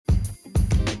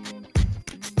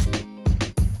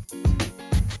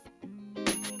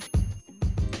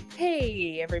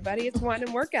Hey, everybody, it's Wine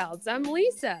and Workouts. I'm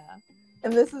Lisa.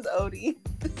 And this is Odie.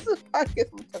 This is a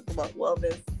podcast we talk about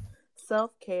wellness,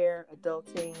 self-care,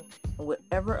 adulting, and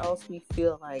whatever else we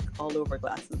feel like all over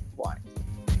glasses of wine.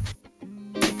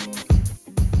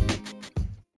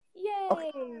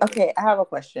 Yay! Okay, I have a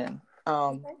question.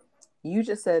 You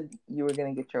just said you were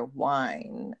going to get your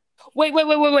wine. Wait.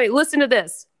 Listen to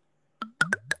this.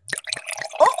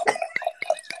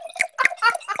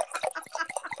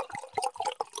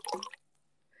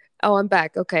 Oh, I'm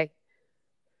back. Okay.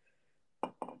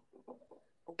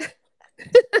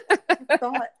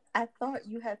 I thought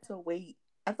you had to wait.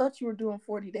 I thought you were doing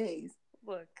 40 days.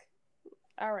 Look.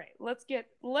 All right, let's get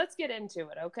into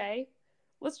it, okay?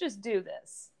 Let's just do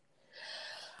this.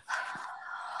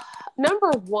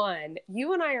 Number one,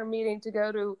 you and I are meeting to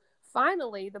go to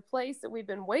finally the place that we've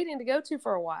been waiting to go to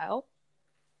for a while.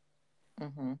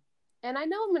 Mm-hmm. And I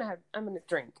know I'm gonna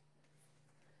drink.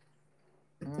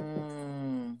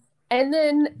 And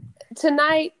then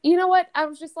tonight, you know what? I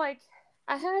was just like,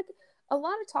 I had a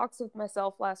lot of talks with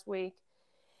myself last week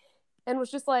and was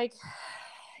just like,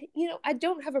 I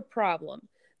don't have a problem.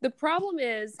 The problem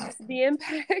is the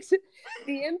impact.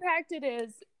 The impact it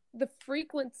is the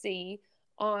frequency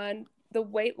on the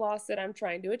weight loss that I'm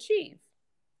trying to achieve.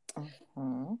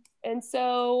 Uh-huh. And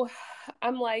so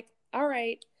I'm like, all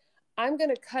right, I'm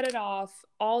going to cut it off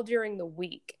all during the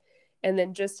week and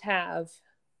then just have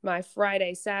my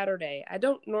Friday, Saturday. I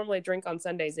don't normally drink on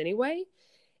Sundays anyway.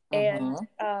 And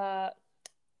I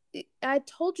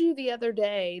told you the other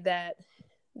day that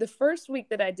the first week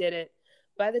that I did it,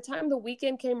 by the time the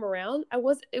weekend came around,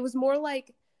 it was more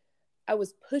like I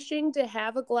was pushing to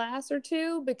have a glass or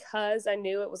two because I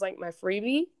knew it was like my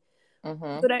freebie.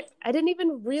 But I didn't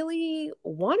even really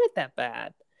want it that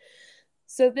bad.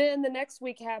 So then the next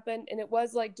week happened, and it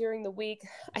was like during the week,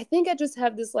 I think I just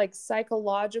have this like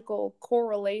psychological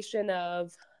correlation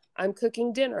of I'm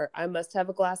cooking dinner. I must have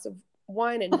a glass of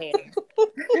wine in hand.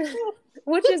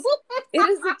 That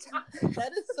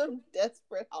is some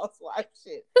desperate housewife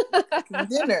shit. Cooking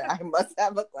dinner. I must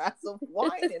have a glass of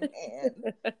wine in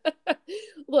hand.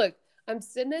 Look, I'm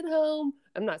sitting at home.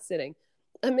 I'm not sitting.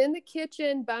 I'm in the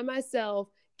kitchen by myself.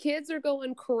 Kids are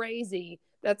going crazy.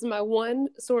 That's my one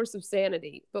source of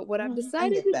sanity. But what I've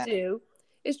decided to do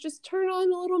is just turn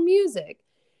on a little music.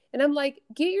 And I'm like,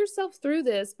 get yourself through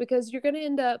this because you're going to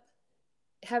end up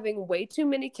having way too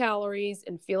many calories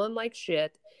and feeling like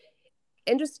shit.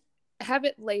 And just have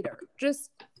it later.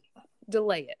 Just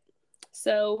delay it.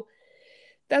 So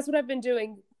that's what I've been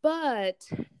doing. But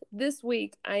this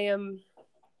week I am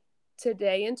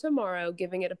today and tomorrow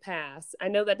giving it a pass. I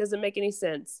know that doesn't make any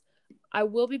sense. I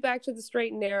will be back to the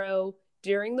straight and narrow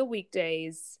during the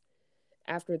weekdays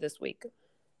after this week.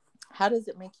 How does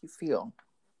it make you feel?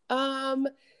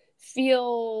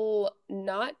 Feel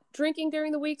not drinking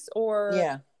during the weeks or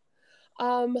yeah.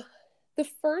 The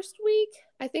first week,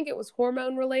 I think it was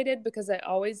hormone related because I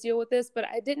always deal with this, but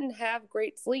I didn't have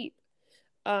great sleep.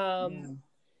 And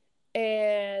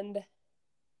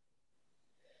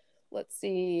let's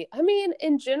see. I mean,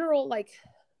 in general, like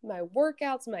my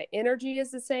workouts, my energy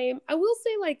is the same. I will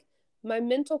say like my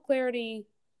mental clarity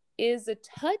is a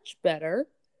touch better,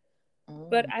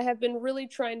 but I have been really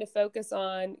trying to focus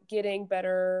on getting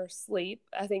better sleep.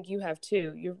 I think you have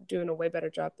too. You're doing a way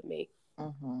better job than me.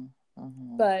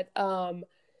 But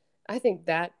I think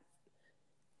that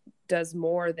does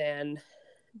more than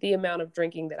the amount of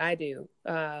drinking that I do.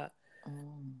 I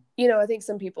think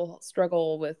some people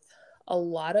struggle with a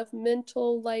lot of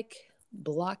mental like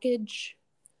blockage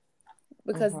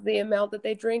because of the amount that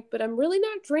they drink, but I'm really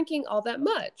not drinking all that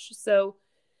much. So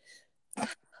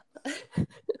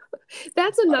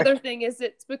that's another thing is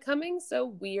it's becoming so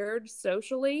weird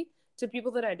socially to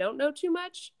people that I don't know too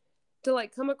much to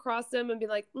like come across them and be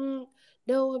like,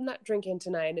 no, I'm not drinking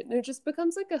tonight. And it just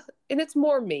becomes like and it's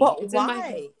more me. Well, it's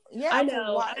why? I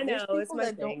know. It's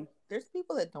my thing. There's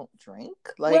people that don't drink.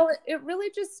 Well, it really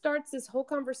just starts this whole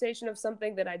conversation of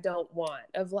something that I don't want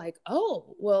of like,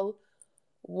 oh, well,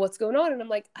 what's going on? And I'm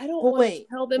like, I don't want to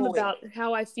tell them about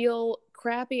how I feel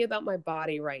crappy about my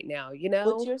body right now,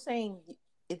 But you're saying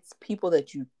it's people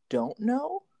that you don't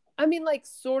know? I mean, like,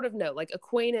 sort of know, like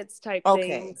acquaintance type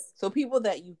things. So people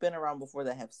that you've been around before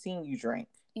that have seen you drink.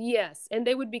 Yes. And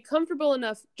they would be comfortable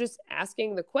enough just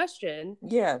asking the question.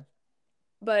 Yeah.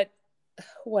 But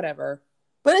whatever.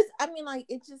 But I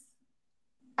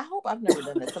hope I've never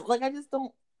done this. Like, I just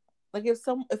don't, like,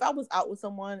 if I was out with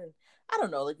someone and I don't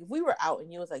know, like if we were out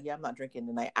and you was like, yeah, I'm not drinking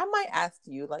tonight, I might ask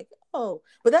you like, oh,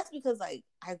 but that's because like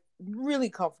I'm really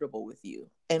comfortable with you.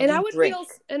 And I would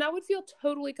feel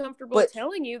totally comfortable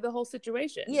telling you the whole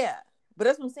situation. Yeah. But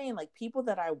that's what I'm saying. Like people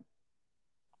that I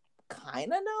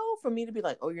kind of know for me to be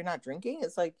like, oh, you're not drinking.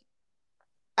 It's like,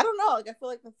 I don't know. Like, I feel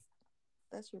like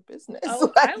that's your business.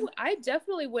 Oh, Like, I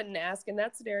definitely wouldn't ask in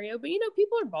that scenario, but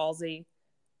people are ballsy.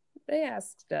 They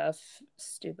ask stuff,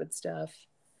 stupid stuff.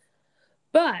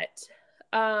 But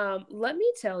let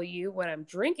me tell you what I'm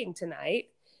drinking tonight.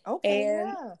 okay, And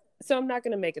yeah. so I'm not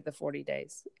going to make it the 40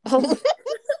 days. Oh, Lisa.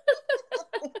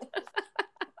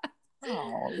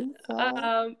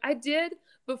 I did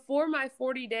before my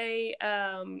 40-day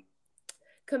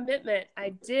commitment. I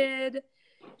did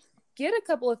get a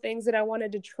couple of things that I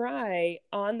wanted to try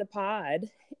on the pod,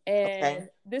 and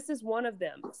this is one of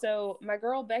them. So my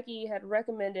girl Becky had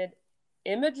recommended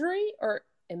Imagery. I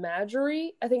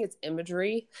think it's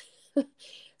Imagery.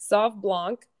 Sauv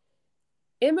Blanc.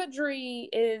 Imagery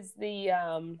is the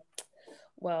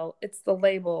it's the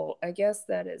label. I guess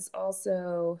that is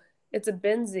also, it's a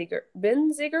Benziger.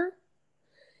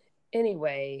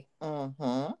 Anyway,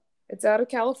 it's out of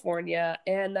California,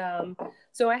 and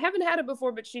so I haven't had it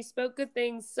before, but she spoke good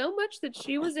things, so much that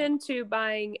she was into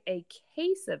buying a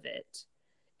case of it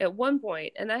at one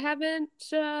point, and I haven't.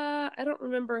 I don't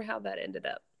remember how that ended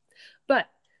up, but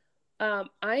I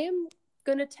am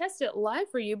gonna test it live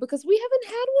for you because we haven't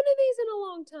had one of these in a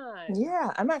long time.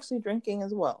 Yeah, I'm actually drinking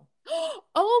as well.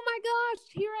 Oh my gosh,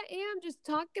 here I am just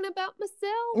talking about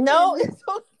myself. No, it's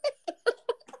okay.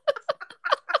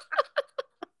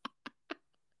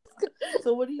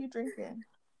 So what are you drinking?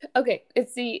 Okay,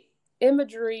 it's the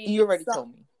Imagery. You already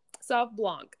told me. Sauv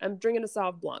Blanc. I'm drinking a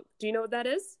Sauv Blanc. Do you know what that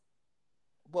is?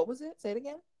 What was it? Say it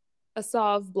again. A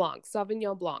Sauv Blanc.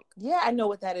 Sauvignon Blanc. Yeah, I know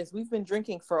what that is. We've been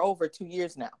drinking for over 2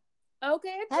 years now. Okay,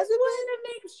 I just wanted to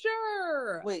make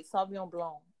sure. Wait, Sauvignon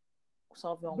Blanc.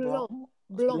 Sauvignon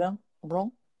Blanc.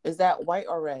 Blanc. Is that white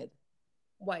or red?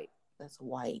 White. That's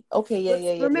white. Okay,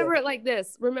 yeah. Remember it like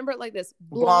this.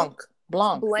 Blanc.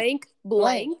 Blanc.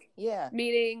 Yeah.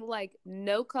 Meaning like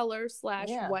no color /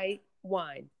 white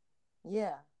wine.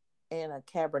 Yeah. And a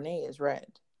Cabernet is red.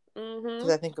 Because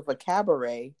I think of a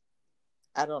cabaret.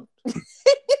 I don't.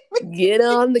 Get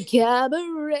on the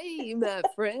cabaret, my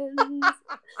friends. I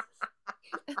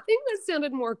think that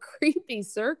sounded more creepy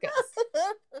circus.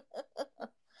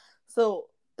 So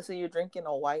you're drinking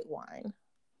a white wine?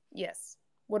 Yes.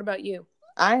 What about you?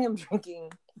 I am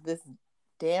drinking this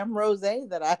damn rosé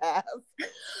that I have.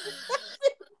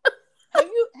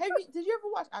 Did you ever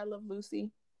watch I Love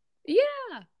Lucy?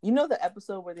 Yeah. You know the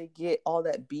episode where they get all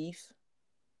that beef?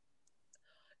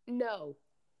 No.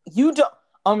 You don't.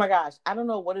 Oh my gosh. I don't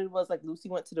know what it was. Like Lucy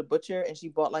went to the butcher and she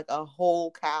bought like a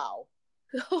whole cow.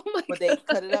 Oh my god. But they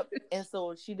cut it up. And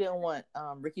so she didn't want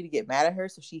Ricky to get mad at her.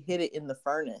 So she hid it in the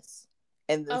furnace.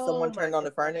 And then someone turned on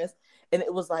the furnace. And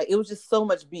it was just so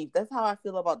much beef. That's how I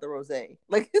feel about the rosé.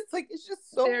 It's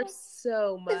just so There's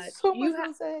so much. It's so much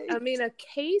rosé. I mean, a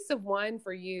case of wine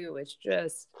for you is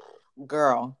just,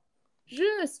 girl,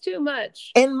 just too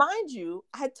much. And mind you,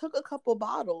 I took a couple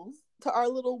bottles to our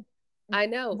little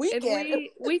weekend. And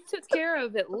we took care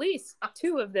of at least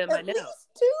 2 of them. At least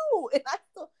 2. And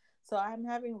so I'm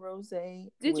having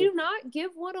rosé. Did you not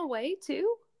give one away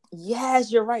too?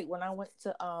 Yes, you're right. When I went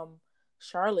to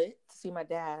Charlotte to see my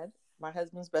dad, my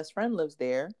husband's best friend lives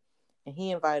there, and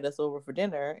he invited us over for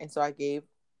dinner. And so I gave,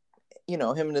 him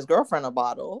and his girlfriend a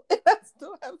bottle. And I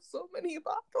still have so many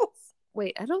bottles.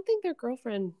 Wait, I don't think they're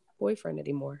boyfriend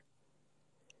anymore.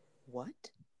 What?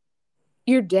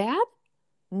 Your dad?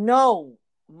 No,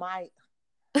 no.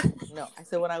 I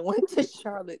said when I went to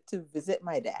Charlotte to visit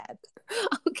my dad.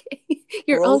 Okay,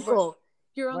 your uncle.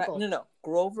 No.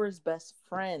 Grover's best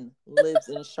friend lives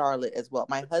in Charlotte as well.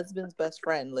 My husband's best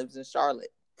friend lives in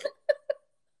Charlotte.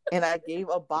 And I gave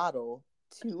a bottle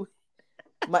to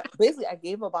I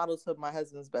gave a bottle to my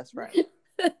husband's best friend.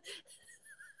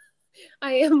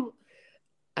 I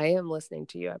am listening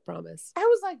to you, I promise. I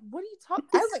was like, what are you talking?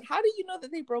 I was like, how do you know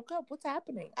that they broke up? What's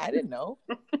happening? I didn't know.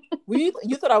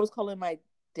 You thought I was calling my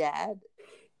dad?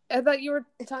 I thought you were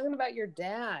talking about your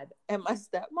dad. And my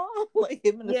stepmom? Like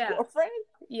him and his girlfriend?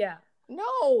 Yeah.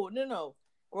 No.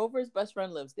 Grover's best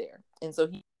friend lives there. And so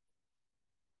he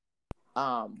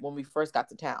when we first got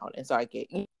to town, and so I gave,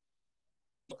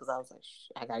 because I was like,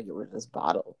 I gotta get rid of this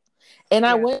bottle. And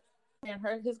I went,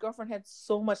 and his girlfriend had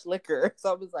so much liquor.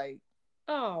 So I was like,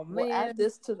 oh man, we'll add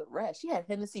this to the rest. She had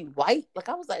Hennessy White. Like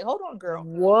I was like, hold on, girl.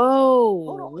 Whoa.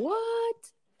 Hold on. What?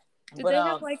 Did they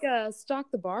have like a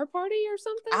stock the bar party or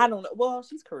something? I don't know. Well,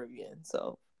 she's Caribbean,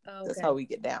 so that's how we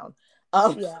get down.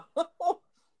 Yeah.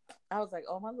 I was like,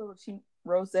 oh, my little cheap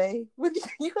rosé.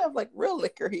 You have like real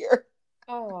liquor here.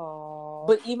 Oh.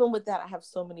 But even with that, I have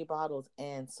so many bottles.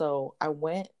 And so I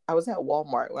was at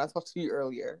Walmart when I talked to you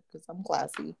earlier, because I'm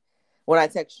classy, when I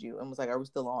texted you and was like, are we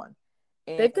still on?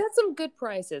 And They've got some good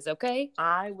prices, okay?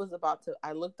 I looked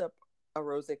up a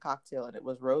rosé cocktail, and it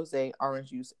was rosé, orange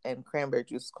juice, and cranberry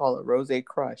juice. It's called a rosé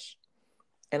crush.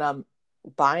 And I'm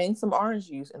buying some orange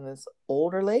juice, and this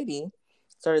older lady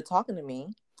started talking to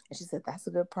me, and she said, "That's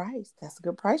a good price. That's a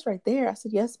good price right there." I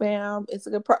said, "Yes, ma'am. It's a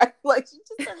good price." Like, she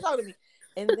just started talking to me.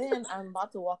 And then I'm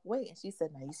about to walk away, and she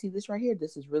said, "Now you see this right here?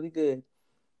 This is really good."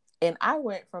 And I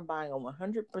went from buying a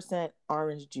 100%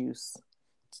 orange juice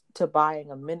to buying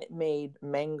a Minute Maid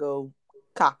mango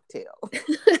cocktail.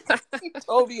 She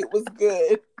told me it was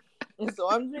good. And so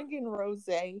I'm drinking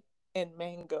rosé and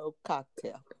mango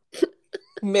cocktail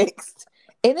mixed.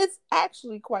 And it's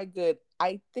actually quite good.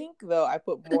 I think, though, I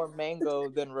put more mango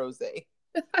than rosé.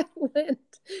 I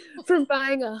went from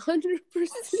buying 100%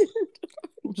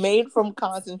 Made from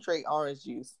concentrate orange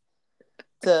juice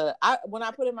when I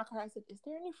put it in my car, I said, "Is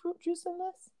there any fruit juice in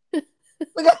this?"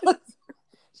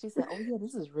 She said, "Oh yeah,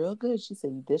 this is real good." She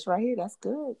said, "This right here, that's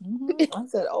good." Mm-hmm. I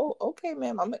said, "Oh, okay,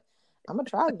 ma'am. I'm gonna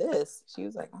try this." She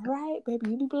was like, "All right, baby,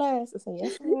 you be blessed." I said,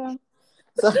 "Yes, ma'am."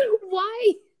 So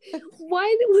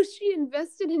Why was she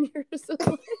invested in your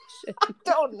selection? I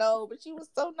don't know, but she was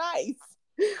so nice.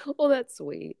 Well, that's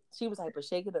sweet. She was like, "But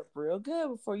shake it up real good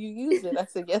before you use it." I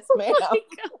said, "Yes, ma'am." Oh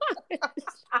my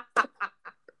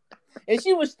And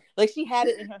she was like, she had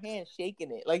it in her hand,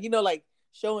 shaking it, like, like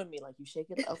showing me, like, "You shake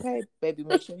it, okay, baby,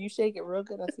 make sure you shake it real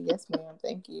good." I said, "Yes, ma'am,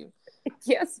 thank you."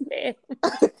 Yes, ma'am.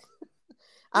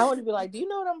 I want to be like, "Do you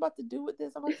know what I'm about to do with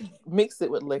this? I'm about to mix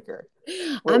it with liquor,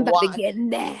 with I'm about wine. to get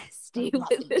nasty. I'm about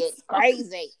to get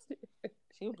crazy."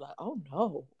 She was like, "Oh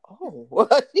no, oh."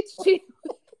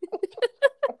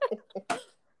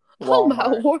 Oh my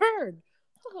Walmart. word!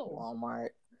 Walmart.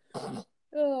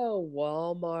 Oh,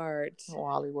 Walmart.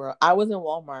 Wally World. I was in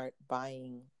Walmart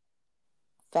buying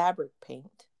fabric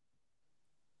paint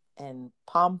and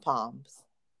pom poms,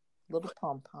 little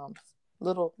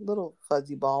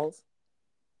fuzzy balls.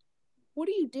 What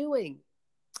are you doing?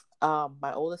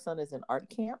 My oldest son is in art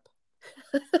camp.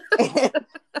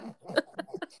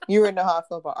 You already know how I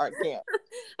feel about art camp.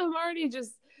 I'm already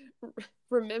just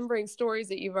remembering stories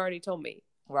that you've already told me.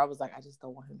 Where I was like, I just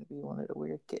don't want him to be one of the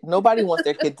weird kids. Nobody wants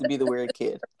their kid to be the weird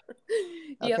kid.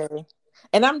 Okay. Yep.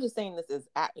 And I'm just saying this is,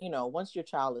 once your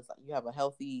child is like, you have a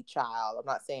healthy child. I'm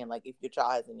not saying like if your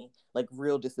child has any like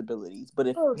real disabilities, but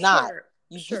if not, sure.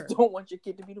 You just don't want your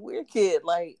kid to be the weird kid.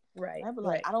 Like, right. I'd be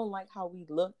like, I don't like how we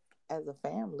look as a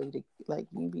family. To like,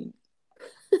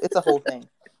 it's a whole thing.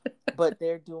 But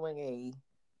they're doing a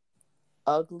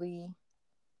ugly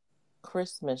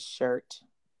Christmas shirt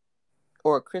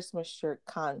or a Christmas shirt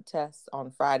contest on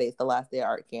Friday. It's the last day of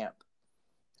art camp.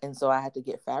 And so I had to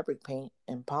get fabric paint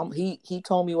and he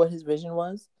told me what his vision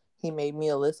was. He made me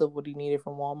a list of what he needed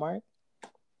from Walmart.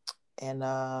 And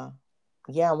I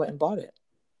went and bought it.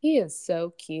 He is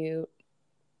so cute.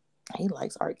 He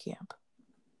likes art camp.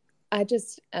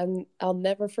 I'll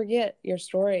never forget your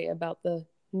story about the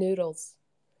noodles.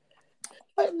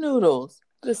 What noodles?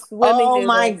 The swimming noodles.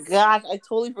 My gosh, I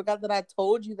totally forgot that I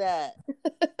told you that.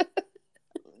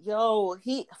 Yo,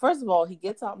 first of all, he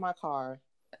gets out my car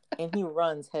and he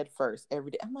runs head first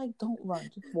every day. I'm like, don't run,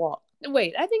 just walk.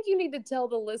 Wait, I think you need to tell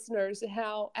the listeners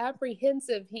how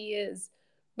apprehensive he is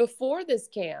before this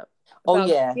camp. Oh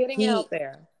yeah, getting out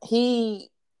there.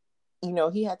 He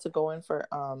had to go in for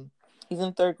he's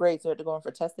in third grade, so he had to go in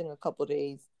for testing a couple of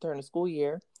days during the school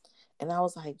year. And I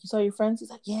was like, "You saw your friends?" He's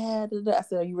like, "Yeah." I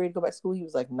said, "Are you ready to go back to school?" He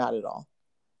was like, "Not at all."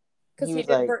 Because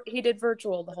he did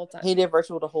virtual the whole time. He did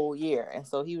virtual the whole year, and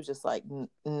so he was just like,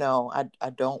 "No, I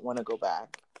don't want to go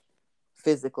back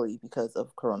physically because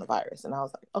of coronavirus." And I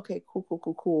was like, "Okay,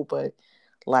 cool, but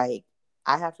like,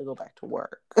 I have to go back to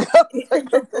work.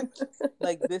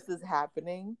 Like, this is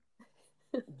happening.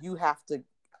 You have to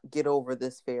get over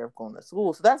this fear of going to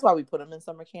school." So that's why we put him in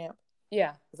summer camp.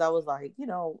 Yeah. Because I was like,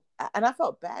 and I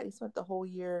felt bad. He spent the whole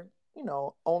year,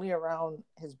 only around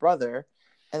his brother,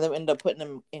 and then ended up putting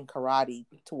him in karate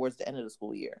towards the end of the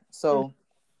school year. So,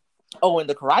 and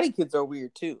the karate kids are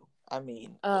weird too. I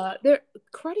mean,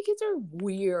 karate kids are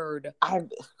weird. I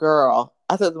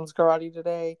took them to karate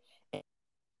today.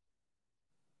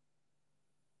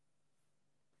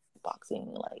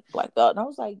 Boxing, like black belt, and I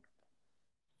was like,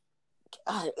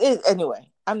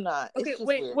 anyway, I'm not. Okay,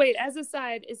 wait. As a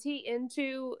side, is he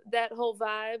into that whole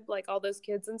vibe, like all those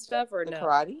kids and stuff, or no?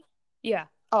 Karate? Yeah.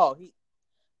 Oh,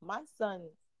 my son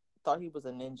thought he was a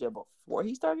ninja before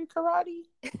he started karate.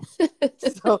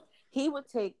 So he would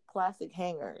take plastic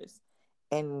hangers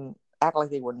and act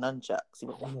like they were nunchucks. He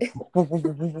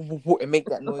would and make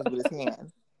that noise with his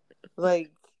hand.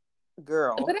 Like,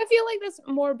 girl. But I feel like that's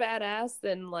more badass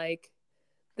than like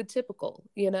the typical,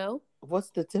 What's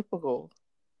the typical?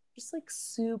 just like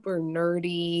super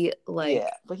nerdy. Like,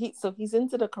 Yeah, but he's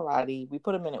into the karate. We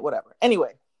put him in it, whatever.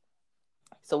 Anyway,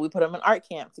 so we put him in art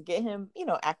camp to get him,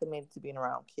 acclimated to being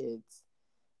around kids,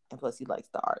 and plus he likes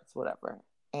the arts, whatever.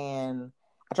 And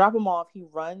I drop him off. He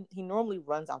normally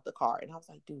runs out the car, and I was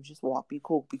like, dude, just walk, be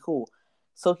cool, be cool.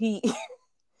 So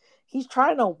he's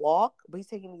trying to walk, but he's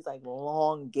taking these like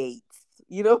long gaits.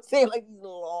 You know what I'm saying? Like these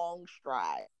long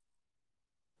strides.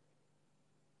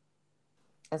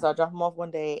 And so I drop him off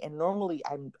one day, and normally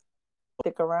I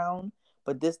stick around,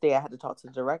 but this day I had to talk to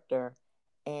the director,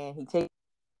 and he takes.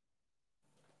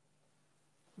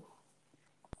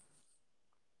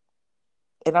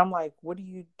 And I'm like, what are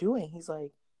you doing? He's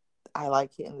like, I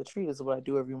like hitting the tree. This is what I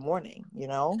do every morning,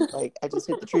 Like I just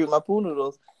hit the tree with my pool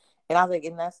noodles. And I was like,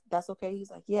 and that's okay.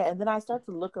 He's like, yeah. And then I start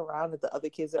to look around at the other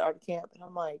kids at art camp, and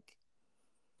I'm like,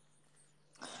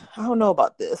 I don't know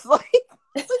about this. Like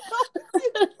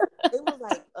it was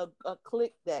like a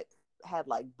clique that had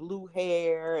like blue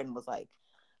hair and was like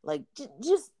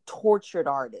just tortured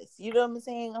artists. You know what I'm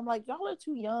saying? I'm like, y'all are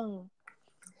too young.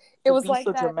 it was like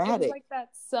so that. dramatic. It was like that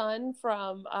son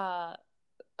from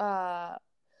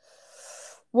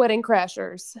Wedding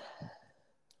Crashers.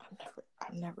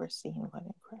 I've never seen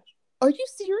Wedding Crashers. Are you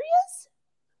serious?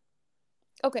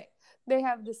 Okay, they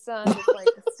have the son that's like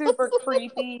super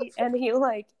creepy, and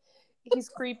he's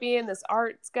creepy, and this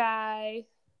arts guy.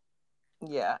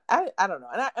 Yeah, I don't know,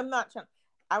 and I'm not trying.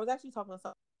 I was actually talking to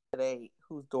someone today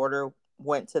whose daughter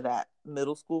went to that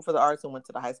middle school for the arts and went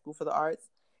to the high school for the arts,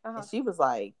 and she was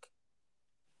like,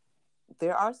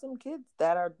 there are some kids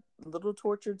that are little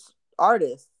tortured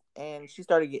artists. And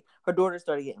her daughter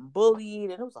started getting bullied,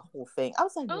 and it was a whole thing. I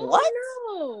was like, what?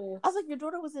 No. I was like, your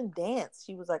daughter was in dance.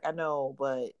 She was like, I know,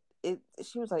 but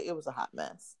she was like, it was a hot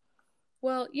mess.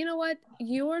 Well, you know what?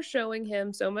 You are showing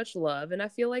him so much love, and I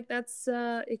feel like that's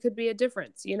it could be a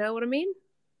difference. You know what I mean?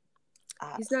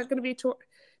 He's not going to be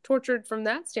tortured from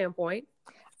that standpoint.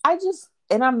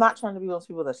 And I'm not trying to be those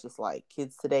people that's just like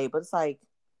kids today, but it's like,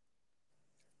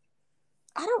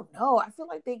 I don't know. I feel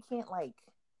like they can't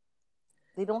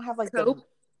they don't have like Cope.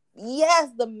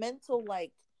 the mental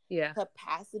yeah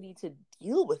capacity to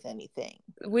deal with anything.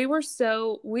 We were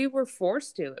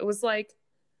forced to. It was like,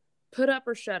 put up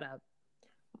or shut up.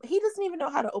 He doesn't even know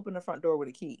how to open the front door with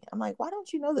a key. I'm like, why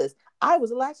don't you know this? I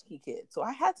was a latchkey kid, so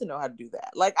I had to know how to do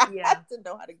that. Like, I had to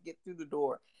know how to get through the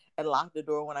door and lock the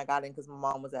door when I got in because my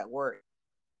mom was at work.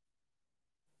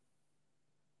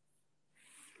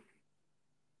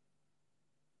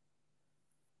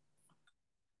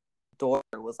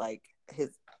 Daughter was like,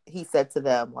 he said to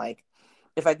them, like,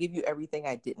 if I give you everything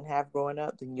I didn't have growing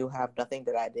up, then you'll have nothing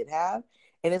that I did have.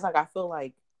 And it's like, I feel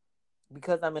like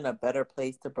because I'm in a better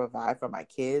place to provide for my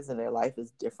kids and their life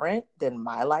is different than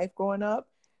my life growing up,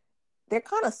 they're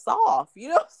kind of soft, you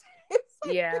know what I'm saying? It's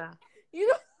like,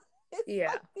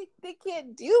 yeah. Like they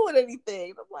can't deal with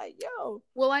anything. I'm like, yo.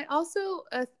 Well, I also,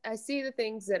 I see the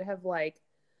things that have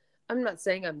I'm not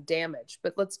saying I'm damaged,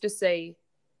 but let's just say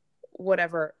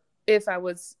whatever, if I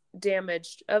was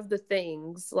damaged of the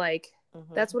things,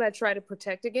 that's what I try to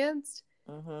protect against.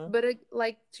 But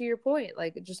to your point,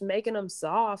 just making them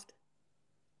soft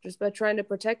just by trying to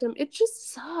protect them, it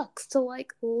just sucks to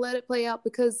let it play out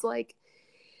because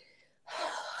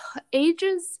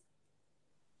ages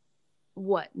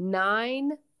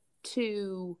 9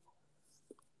 to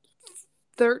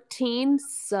 13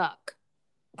 suck.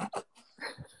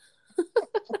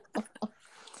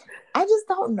 I just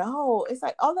don't know. It's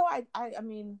like, although I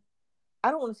mean, I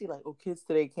don't want to see kids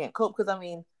today can't cope, because I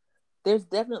mean, there's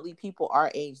definitely people our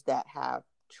age that have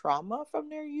trauma from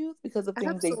their youth because of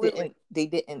things they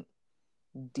didn't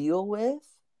deal with.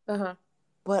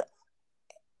 But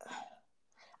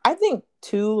I think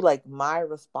too, my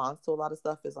response to a lot of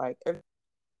stuff is a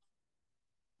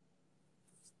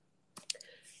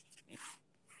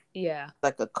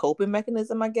coping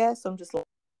mechanism, I guess. So I'm just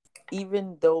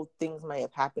even though things may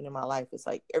have happened in my life, it's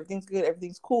like everything's good,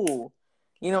 everything's cool.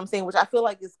 You know what I'm saying? Which I feel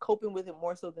like is coping with it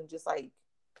more so than just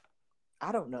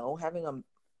I don't know, having a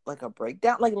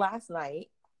breakdown. Like last night,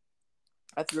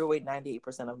 I threw away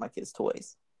 98% of my kids'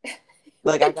 toys.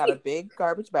 I got a big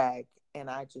garbage bag and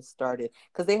I just started,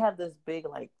 because they have this big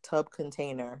tub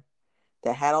container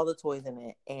that had all the toys in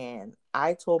it. And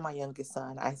I told my youngest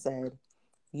son, I said,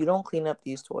 you don't clean up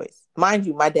these toys. Mind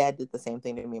you, my dad did the same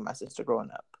thing to me and my sister growing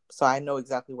up. So I know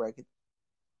exactly where I could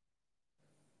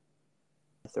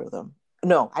throw them.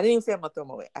 No, I didn't even say I'm going to throw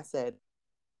them away. I said,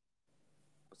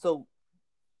 so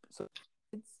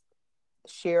kids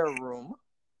share a room.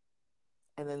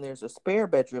 And then there's a spare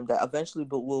bedroom that eventually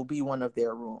will be one of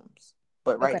their rooms.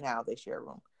 But right now they share a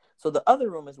room. So the other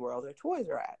room is where all their toys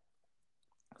are at.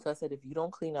 So I said, if you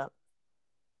don't clean up,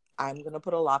 I'm going to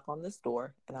put a lock on this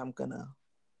door and I'm going to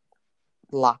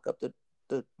lock up the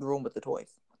room with the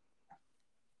toys.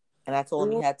 And I told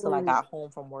him he had till I got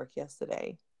home from work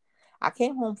yesterday. I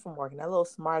came home from work and that little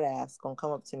smart ass going to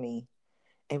come up to me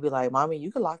and be like, Mommy,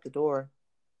 you can lock the door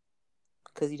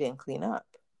because you didn't clean up.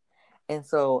 And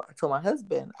so I told my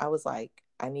husband, I was like,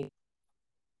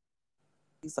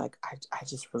 he's like, I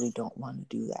just really don't want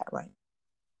to do that right now.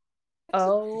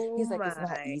 Oh, he's like, it's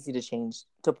not easy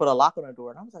to put a lock on a door.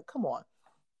 And I was like, come on.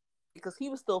 Because he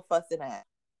was still fussing at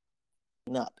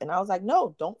up. And I was like,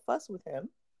 no, don't fuss with him.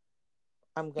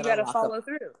 I'm going to follow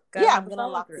through. I'm going to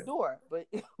lock the door. But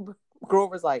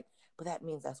Grover's like, but that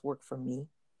means that's work for me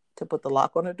to put the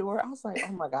lock on the door. I was like,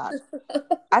 oh my gosh.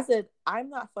 I said, I'm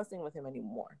not fussing with him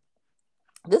anymore.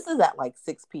 This is at like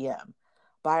 6 p.m.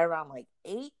 By around like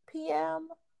 8 p.m.,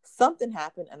 something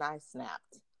happened and I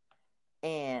snapped.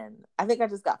 And I think I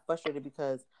just got frustrated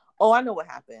because, I know what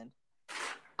happened.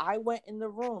 I went in the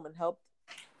room and helped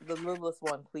the littlest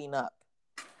one clean up.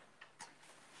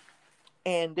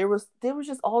 And there was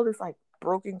just all this like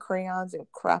broken crayons and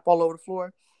crap all over the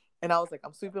floor. And I was like,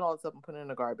 I'm sweeping all this up and putting it in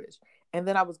the garbage. And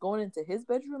then I was going into his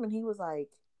bedroom and he was like,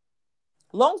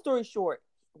 long story short,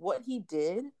 what he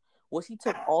did was he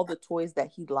took all the toys that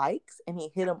he likes and he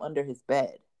hid them under his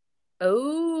bed.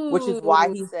 Oh. Which is why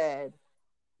he said,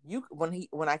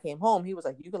 when I came home, he was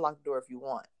like, you can lock the door if you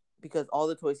want. Because all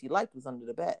the toys he liked was under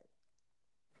the bed.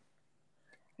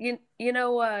 You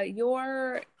know,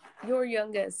 your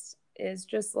youngest is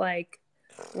just like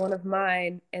one of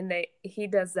mine, and he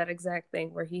does that exact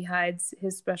thing where he hides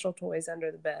his special toys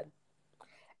under the bed.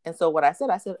 And so what I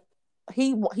said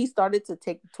he started to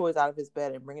take the toys out of his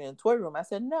bed and bring it in the toy room. I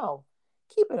said, no,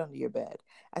 keep it under your bed.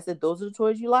 I said, those are the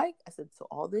toys you like. I said, so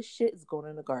all this shit is going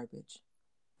in the garbage.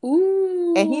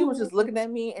 Ooh. And he was just looking at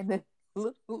me, and then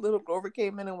little Grover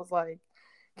came in and was like,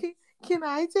 can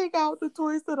I take out the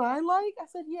toys that I like? I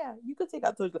said, yeah, you could take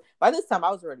out toys. By this time,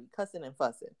 I was already cussing and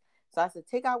fussing. So I said,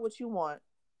 take out what you want,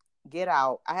 get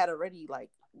out. I had already, like,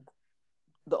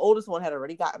 the oldest one had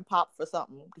already gotten popped for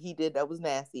something he did that was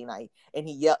nasty, and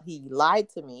he lied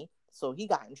to me, so he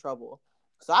got in trouble.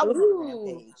 So I was on a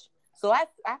rampage. So I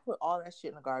put all that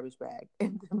shit in a garbage bag,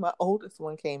 and then my oldest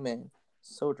one came in,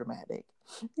 so dramatic.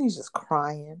 He's just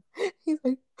crying. He's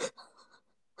like,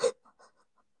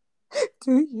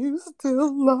 do you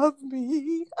still love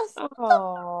me?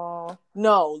 Oh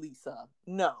no, Lisa,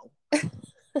 no.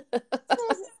 Do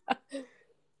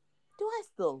I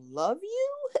still love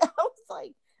you? I was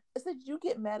like, I said, you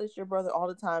get mad at your brother all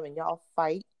the time and y'all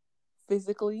fight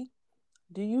physically.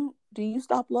 Do you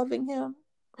stop loving him?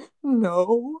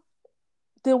 No.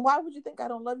 Then why would you think I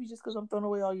don't love you just because I'm throwing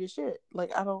away all your shit?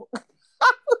 Like, I don't.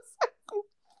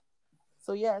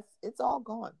 So yes, it's all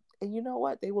gone. And you know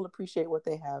what? They will appreciate what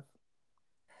they have.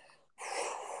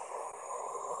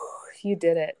 You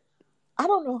did it. I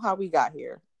don't know how we got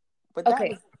here, but that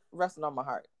was resting on my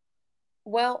heart.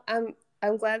 Well, I'm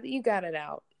glad that you got it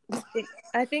out.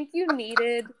 I think you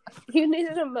needed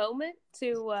a moment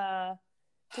to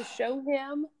show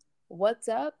him what's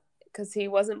up because he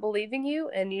wasn't believing you,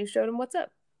 and you showed him what's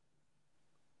up.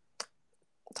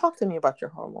 Talk to me about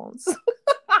your hormones.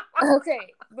 Okay,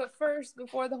 but first,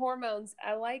 before the hormones,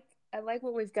 I like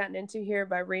what we've gotten into here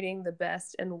by reading the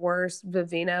best and worst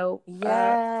Vivino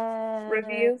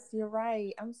review. You're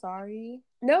right. I'm sorry.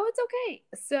 No, it's okay.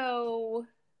 So,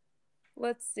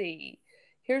 let's see.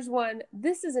 Here's one.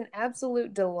 This is an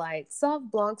absolute delight.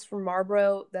 Sauv Blancs from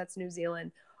Marlborough, that's New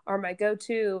Zealand, are my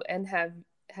go-to and have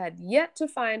had yet to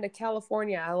find a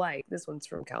California I like. This one's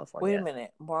from California. Wait a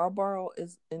minute. Marlborough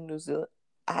is in New Zealand.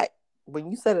 When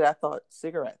you said it, I thought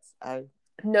cigarettes.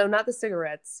 No, not the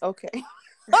cigarettes. Okay.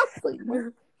 But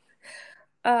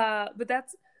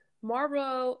that's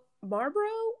Marlborough.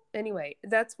 Anyway,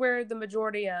 that's where the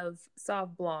majority of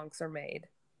Sauv Blancs are made.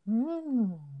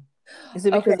 Is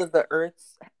it because of the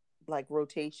Earth's like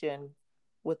rotation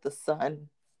with the sun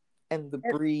and the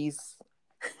breeze?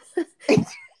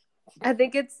 I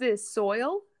think it's the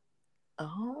soil.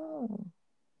 Oh.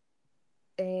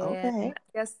 And I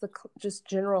guess the just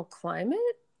general climate.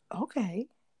 Okay.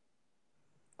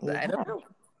 Yeah. I don't know.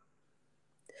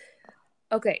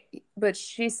 Okay, but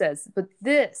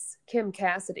Kim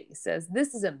Cassidy says,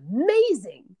 this is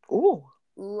amazing. Ooh.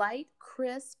 Light,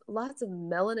 crisp, lots of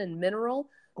melon and mineral,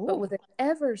 but with an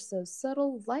ever so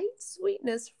subtle light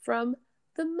sweetness from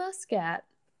the muscat.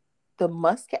 The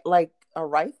muscat? Like a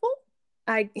rifle?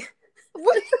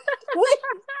 What?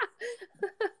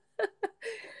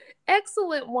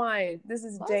 Excellent wine. This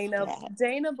is Dana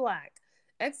Black.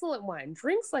 Excellent wine.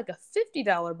 Drinks like a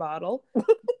 $50 bottle.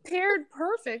 Paired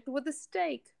perfect with a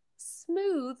steak.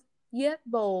 Smooth yet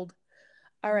bold.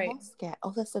 All right. Muscat.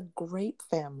 Oh, that's a grape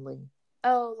family.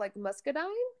 Oh, like muscadine?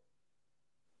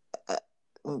 Uh,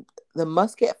 the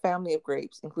Muscat family of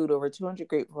grapes include over 200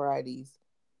 grape varieties.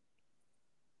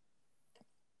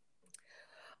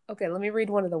 Okay, let me read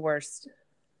one of the worst.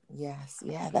 Yes,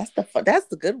 yeah, that's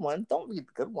the good ones. Don't read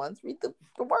the good ones. Read the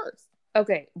worst.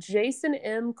 Okay, Jason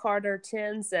M. Carter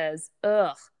 10 says,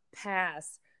 ugh,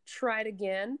 pass. Try it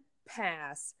again,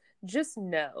 pass. Just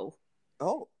no.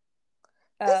 Oh,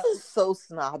 Uh, this is so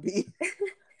snobby.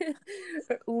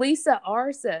 Lisa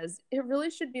R says, it really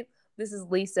should be, this is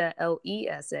Lisa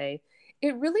Lesa,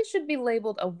 it really should be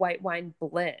labeled a white wine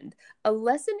blend. A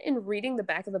lesson in reading the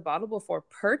back of the bottle before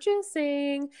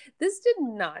purchasing. This did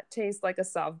not taste like a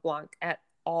Sauv Blanc at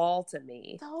all to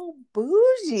me. So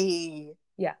bougie.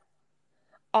 Yeah.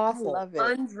 I Awful. love it.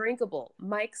 Undrinkable.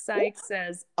 Mike Sykes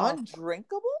says, awful.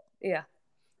 Undrinkable? Yeah.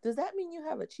 Does that mean you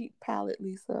have a cheap palate,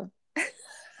 Lisa?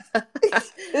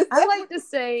 I like to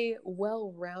say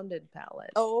well-rounded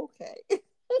palate. Oh, okay.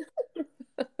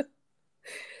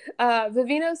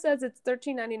 Vivino says it's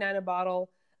 $13.99 a bottle.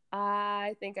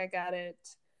 I think I got it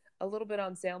a little bit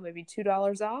on sale, maybe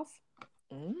 $2 off.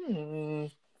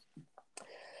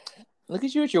 Look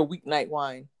at you with your weeknight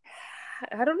wine.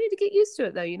 I don't need to get used to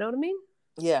it though. You know what I mean?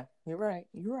 Yeah, you're right.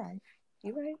 You're right.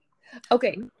 You're right.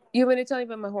 Okay, you want me to tell you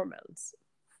about my hormones?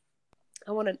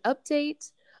 I want an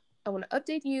update. I want to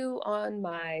update you on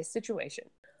my situation.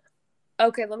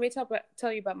 Okay, let me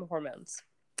tell you about my hormones.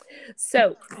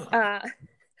 So,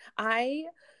 I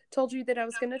told you that I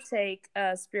was going to take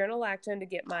spironolactone to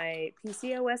get my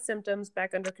PCOS symptoms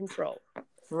back under control.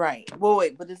 Right. Well,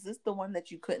 wait, but is this the one that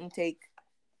you couldn't take?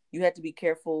 You had to be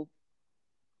careful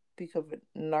because of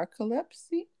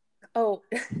narcolepsy? Oh.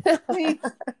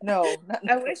 No.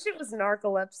 I wish it was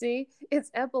narcolepsy. It's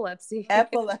epilepsy.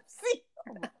 Epilepsy.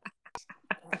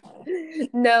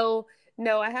 No,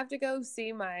 I have to go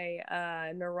see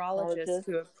my neurologist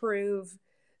to approve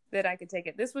that I could take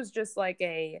it. This was just like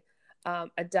a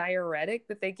diuretic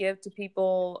that they give to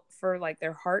people for like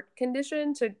their heart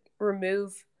condition to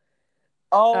remove.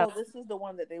 Oh, this is the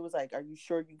one that they was like, "Are you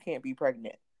sure you can't be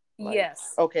pregnant?" Like,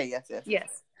 yes. Okay.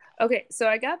 Yes. Okay. So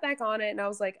I got back on it and I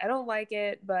was like, I don't like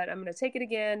it, but I'm going to take it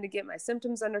again to get my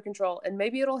symptoms under control, and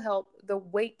maybe it'll help the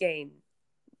weight gain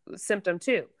symptom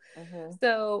too. Mm-hmm.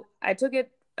 So I took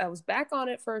it. I was back on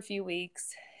it for a few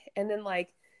weeks, and then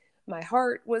like my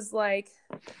heart was like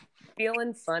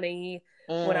feeling funny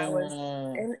when I was,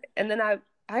 and then I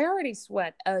already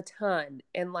sweat a ton,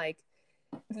 and like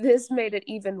this made it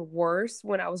even worse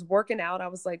when I was working out. I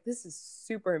was like, this is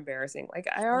super embarrassing. Like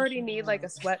I already need like a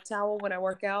sweat towel when I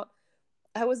work out.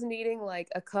 I was needing like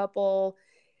a couple,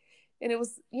 and it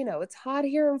was, it's hot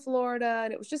here in Florida,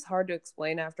 and it was just hard to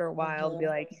explain after a while and be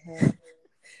like,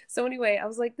 so anyway, I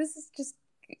was like, this is just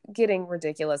getting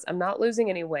ridiculous. I'm not losing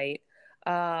any weight,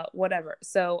 whatever.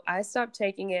 So I stopped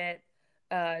taking it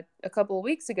a couple of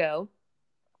weeks ago.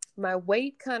 My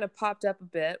weight kind of popped up a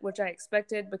bit, which I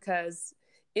expected because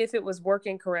if it was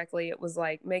working correctly, it was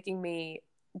like making me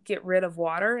get rid of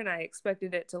water, and I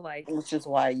expected it to like. Which is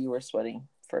why you were sweating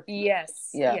for.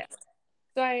 Yes.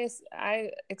 So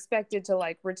I expected to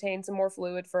like retain some more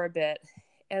fluid for a bit,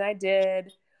 and I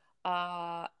did.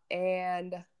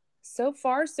 And so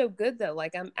far so good though.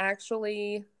 Like I'm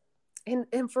actually,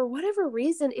 and for whatever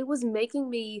reason, it was making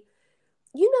me,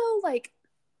 like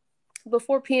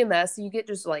before PMS, you get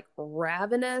just like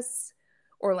ravenous,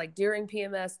 or like during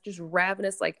PMS, just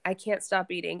ravenous. Like I can't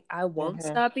stop eating. I won't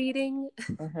stop eating.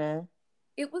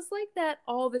 It was like that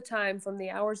all the time from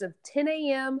the hours of 10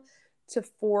 a.m. to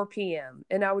 4 p.m.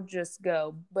 And I would just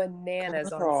go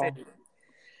bananas on food.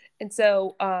 And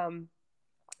so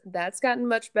that's gotten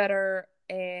much better.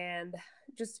 And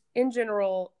just in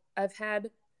general, I've had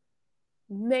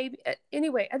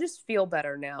anyway, I just feel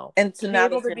better now. And so now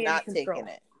that you're not taking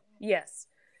it. Yes.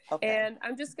 Okay. And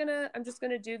I'm just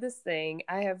gonna do this thing.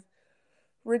 I have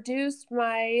reduced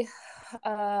my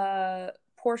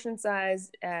portion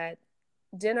size at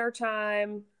dinner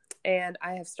time, and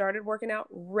I have started working out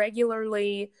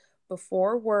regularly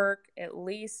before work, at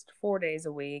least 4 days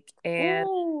a week. And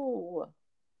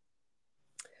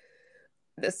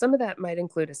some of that might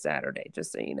include a Saturday,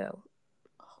 just so you know.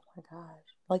 Oh my gosh.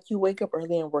 Like you wake up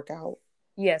early and work out?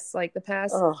 Yes, like the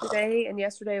past day and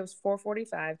yesterday was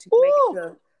 4:45 to make it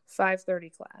to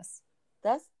 5:30 class.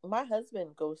 That's my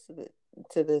husband goes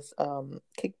to this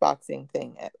kickboxing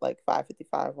thing at like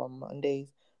 5:55 on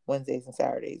Mondays, Wednesdays, and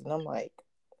Saturdays, and I'm like,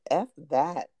 F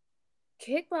that.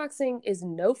 Kickboxing is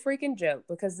no freaking joke,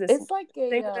 because it's like a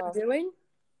thing that I'm doing.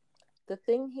 The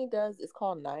thing he does is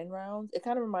called 9 rounds. It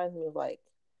kind of reminds me of like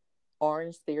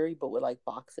Orange Theory, but with like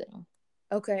boxing.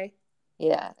 Okay.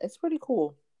 Yeah, it's pretty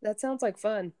cool. That sounds like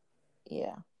fun.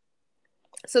 Yeah.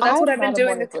 So that's what I'm I've been not a doing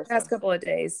morning the past person. couple of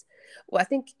days. Well, I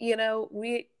think, you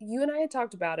and I had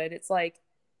talked about it. It's like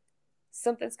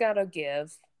something's got to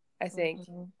give, I think.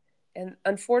 Mm-hmm. And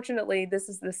unfortunately, this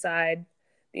is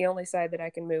the only side that I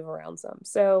can move around some.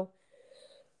 So,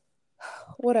 I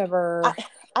whatever.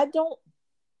 I don't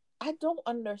I don't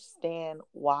understand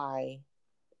why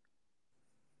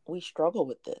we struggle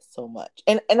with this so much.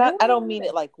 And I I don't don't know mean it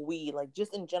either. like we, like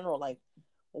just in general, like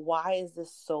why is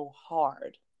this so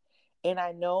hard? And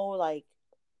I know like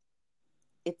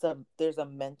there's a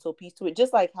mental piece to it.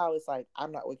 Just like how it's like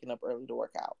I'm not waking up early to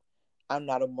work out. I'm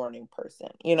not a morning person,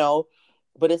 you know?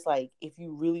 But it's like if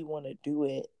you really want to do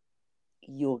it,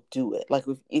 you'll do it. Like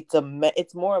if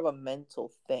it's more of a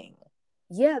mental thing.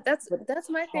 Yeah, But that's it's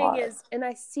my thing hard. is, and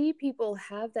I see people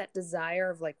have that desire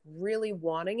of like really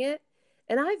wanting it,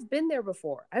 and I've been there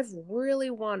before. I've really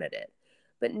wanted it.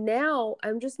 But now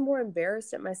I'm just more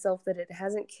embarrassed at myself that it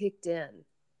hasn't kicked in.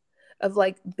 Of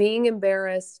like being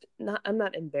embarrassed, not I'm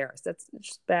not embarrassed. That's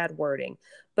just bad wording.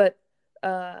 But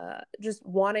just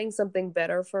wanting something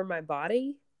better for my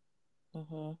body,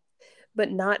 Mm-hmm.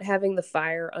 but not having the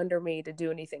fire under me to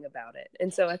do anything about it.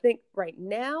 And so I think right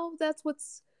now that's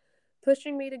what's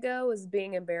pushing me to go is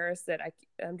being embarrassed that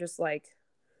I'm just like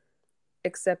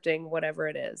accepting whatever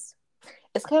it is.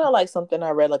 It's kind of like something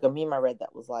I read, like a meme I read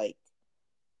that was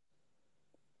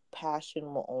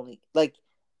passion will only like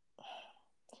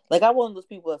I'm one of those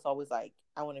people that's always like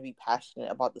I want to be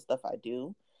passionate about the stuff I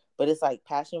do, but it's like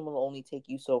passion will only take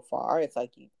you so far. It's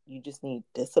like you just need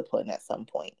discipline at some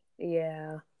point,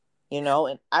 Yeah. you know.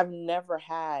 And I've never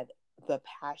had the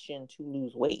passion to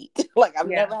lose weight. Like Yeah.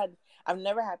 I've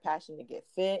never had passion to get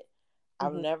fit.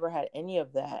 I've Hmm. never had any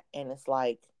of that, and it's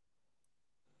like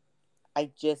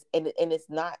I just and it's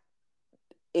not.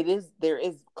 It is there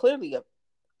is clearly a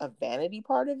vanity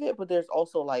part of it, but there's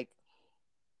also like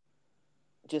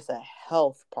just a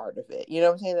health part of it. You know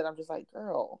what I'm saying? That I'm just like,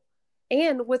 girl,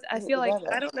 And with, I get it feel like, I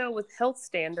together. don't know, with health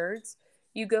standards,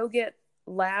 you go get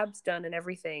labs done and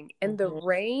everything, and the Mm-hmm.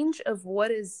 range of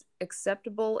what is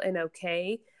acceptable and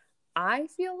okay, I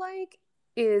feel like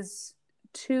is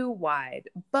too wide.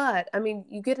 But I mean,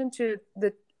 you get into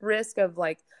the risk of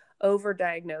like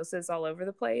overdiagnosis all over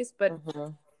the place. But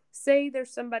Mm-hmm. say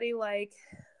there's somebody like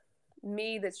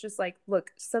me that's just like, look,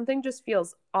 something just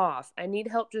feels off. I need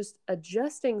help just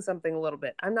adjusting something a little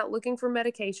bit. I'm not looking for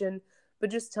medication, but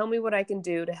just tell me what I can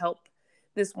do to help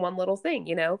this one little thing,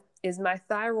 Is my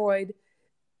thyroid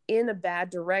in a bad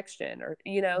direction or,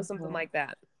 something Mm-hmm. like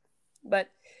that.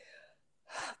 But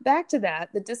back to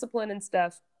that, the discipline and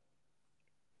stuff,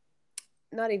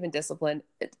 not even discipline.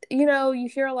 You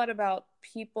hear a lot about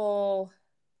people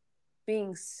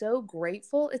being so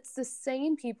grateful. It's the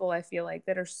same people I feel like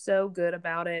that are so good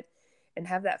about it and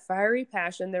have that fiery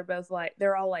passion.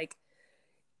 They're all like,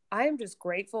 I am just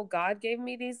grateful God gave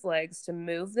me these legs to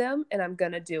move them and I'm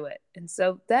going to do it. And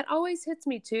so that always hits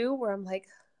me too, where I'm like,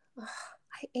 "Ugh,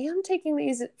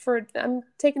 I'm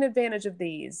taking advantage of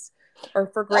these or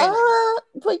for granted."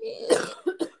 But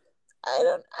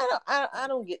I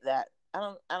don't get that.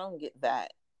 I don't get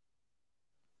that.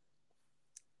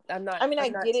 I'm not, I mean,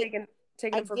 I'm not taking I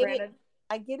them for get it. granted.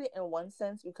 I get it in one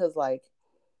sense because like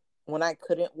when I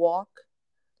couldn't walk,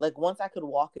 like once I could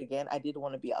walk again, I did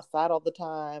want to be outside all the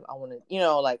time. I wanted,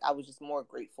 like I was just more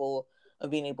grateful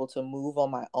of being able to move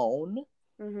on my own.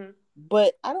 Hmm.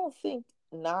 But I don't think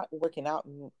not working out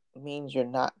means you're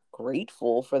not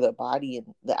grateful for the body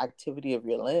and the activity of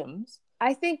your limbs.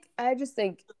 I just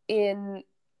think in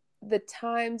the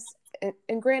times,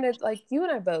 and granted, like you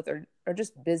and I both are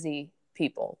just busy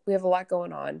people. We have a lot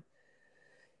going on.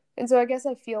 And so I guess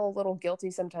I feel a little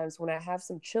guilty sometimes when I have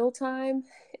some chill time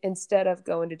instead of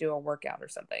going to do a workout or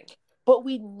something. But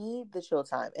we need the chill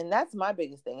time. And that's my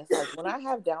biggest thing. It's like when I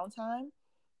have downtime,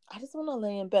 I just want to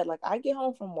lay in bed. Like I get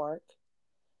home from work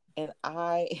and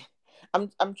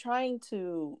I'm trying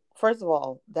to, first of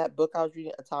all, that book I was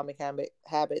reading,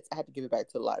 Habits, I had to give it back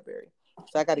to the library.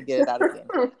 So I got to get it out again.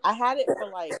 I had it for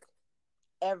like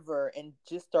ever and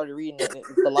just started reading it. And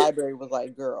the library was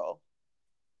like, girl,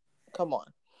 come on.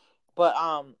 But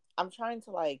I'm trying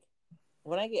to like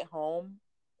when I get home,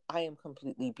 I am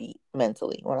completely beat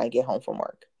mentally when I get home from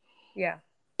work. Yeah.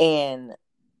 And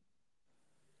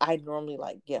I normally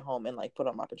like get home and like put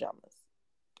on my pajamas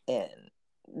and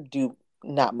do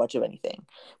not much of anything.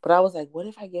 But I was like, what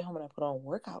if I get home and I put on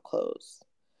workout clothes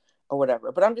or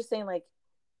whatever? But I'm just saying like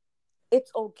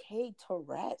it's okay to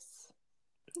rest.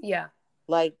 Yeah.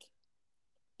 Like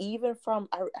even from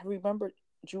I remember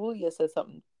Julia said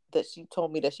something that she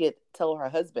told me that she had to tell her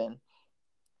husband.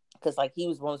 because like he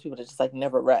was one of those people that just like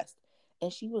never rest.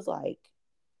 And she was like,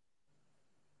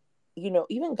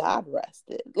 even God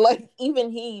rested. Like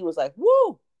even he was like,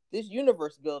 woo, this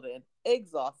universe building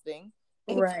exhausting,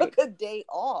 and Right. took a day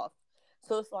off.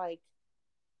 So it's like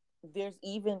there's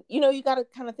even, you got to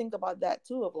kind of think about that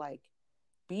too, of like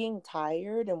being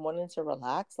tired and wanting to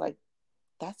relax. Like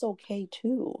that's okay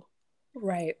too.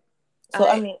 Right. So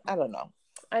I mean, I don't know.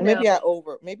 I know.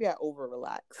 Maybe I over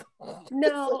relax.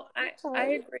 No, I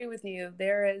agree with you.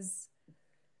 There is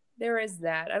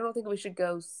that. I don't think we should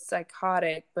go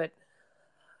psychotic, but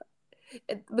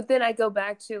then I go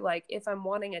back to like if I'm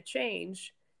wanting a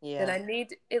change, then Yeah. I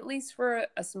need at least for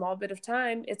a small bit of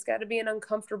time, it's got to be an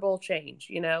uncomfortable change,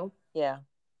 you know? Yeah.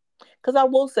 Because I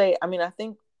will say, I mean, I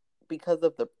think because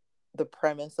of the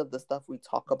premise of the stuff we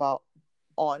talk about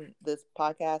on this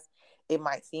podcast, it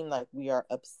might seem like we are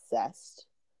obsessed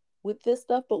with this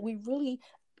stuff, but we really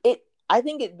it. I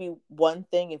think it'd be one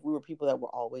thing if we were people that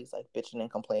were always like bitching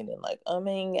and complaining, like, oh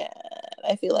my god,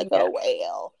 I feel like Yeah. a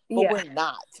whale, but Yeah. we're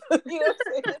not. You know what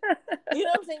I'm saying? You know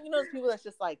what I'm saying? You know those people that's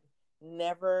just like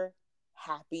never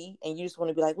happy, and you just want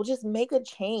to be like, well, just make a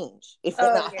change if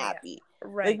you're Oh, not yeah, yeah. happy.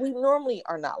 Like Right. we normally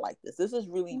are not like this. This is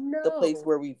really the place No.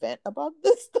 where we vent about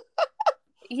this stuff.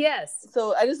 Yes.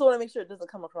 So I just want to make sure it doesn't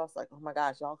come across like, oh my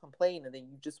gosh, y'all complain, and then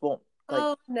you just won't like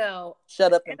Oh, no.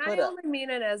 shut up And and I put up. only mean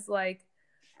it as like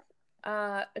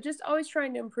just always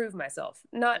trying to improve myself.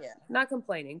 Not Yeah. not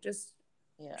complaining, just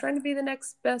Yeah. trying to be the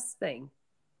next best thing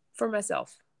for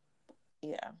myself.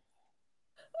 Yeah.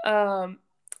 Um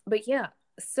but yeah,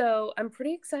 so I'm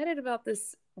pretty excited about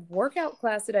this workout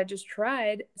class that I just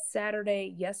tried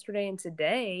Saturday, yesterday, and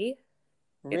today.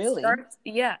 Really?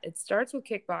 It starts with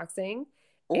kickboxing.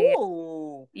 And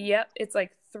Ooh. yep, it's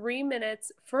like 3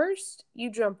 minutes. First, you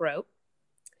jump rope,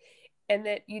 and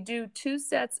that you do 2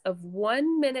 sets of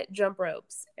 1 minute jump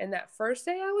ropes. And that first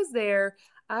day I was there,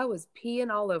 I was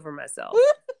peeing all over myself.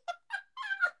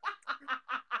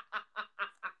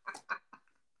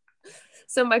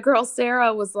 So my girl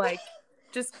Sarah was like,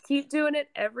 just keep doing it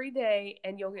every day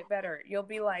and you'll get better. You'll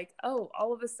be like, oh,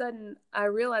 all of a sudden I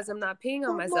realize I'm not peeing on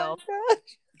Oh my myself. gosh.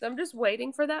 So I'm just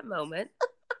waiting for that moment.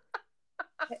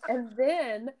 And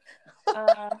then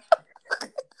uh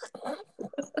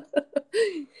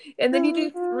and then you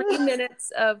do 3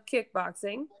 minutes of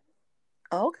kickboxing.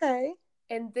 Okay.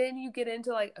 And then you get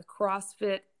into like a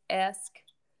CrossFit-esque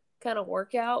kind of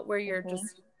workout where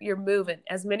you're moving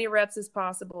as many reps as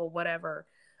possible, whatever,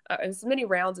 as many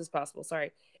rounds as possible.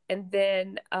 Sorry, and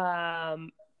then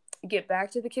get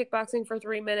back to the kickboxing for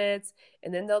 3 minutes,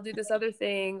 and then they'll do this other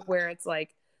thing where it's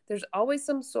like there's always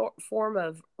some form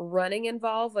of running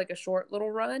involved, like a short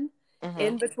little run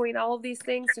in between all of these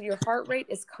things. So your heart rate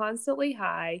is constantly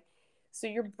high. So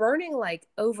you're burning like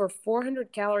over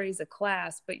 400 calories a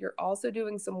class, but you're also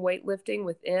doing some weightlifting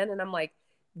within. And I'm like,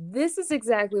 this is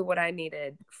exactly what I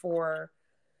needed for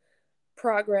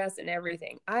progress and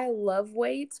everything. I love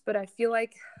weights, but I feel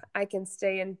like I can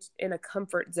stay in a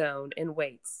comfort zone in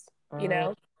weights, you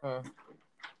know?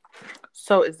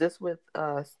 So is this with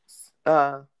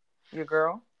your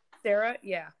girl? Sarah?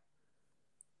 Yeah.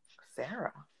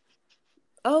 Sarah.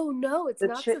 Oh no, it's The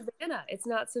not chick. Savannah. It's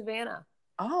not Savannah.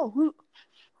 Oh,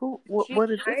 what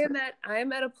is this? I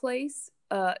am at a place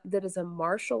that is a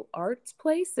martial arts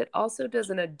place that also does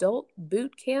an adult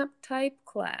boot camp type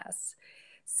class.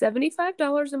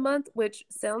 $75 a month, which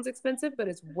sounds expensive, but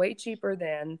it's way cheaper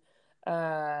than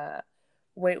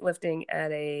weightlifting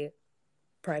at a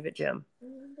private gym.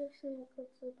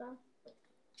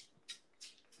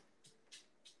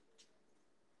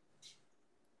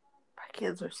 My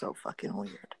kids are so fucking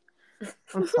weird.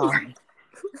 I'm sorry.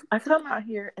 I come out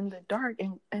here in the dark,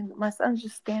 and my son's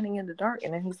just standing in the dark,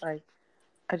 and then he's like,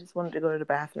 I just wanted to go to the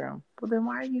bathroom. Well, then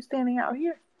why are you standing out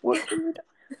here? What are you doing?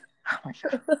 Oh my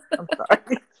God. I'm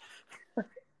sorry.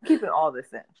 Keeping all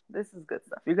this in. This is good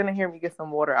stuff. You're going to hear me get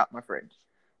some water out my fridge.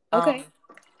 Okay.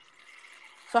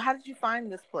 So how did you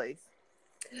find this place?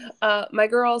 My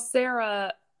girl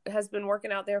Sarah has been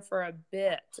working out there for a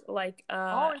bit. Like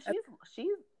she's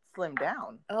slimmed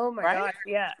down. Oh my gosh,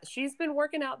 yeah. She's been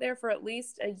working out there for at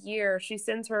least a year. She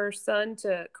sends her son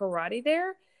to karate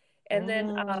there. And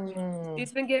then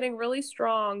she's been getting really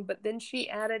strong, but then she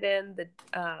added in the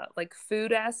like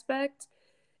food aspect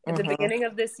at the beginning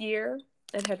of this year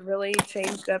and had really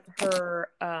changed up her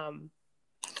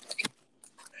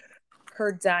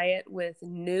diet with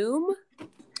Noom.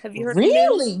 Have you heard of Noom?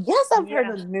 Really? Yes, I've heard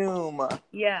of Noom.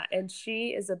 Yeah, and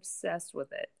she is obsessed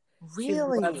with it.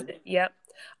 Really? She loves it. Yep.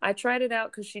 I tried it out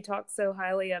because she talked so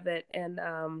highly of it, and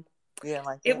yeah,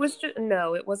 like it was just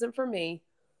it wasn't for me.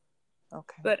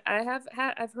 Okay. But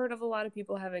I've heard of a lot of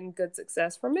people having good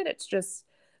success from it. It's just,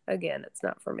 again, it's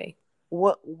not for me.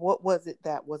 What was it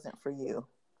that wasn't for you?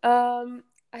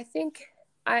 I think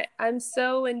I'm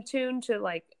so in tune to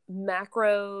like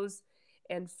macros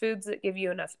and foods that give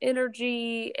you enough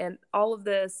energy and all of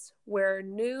this, where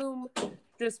Noom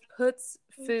just puts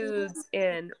foods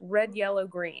in red, yellow,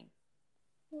 green.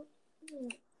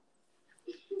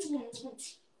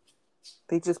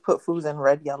 They just put foods in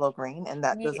red, yellow, green, and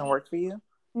that Yeah. doesn't work for you?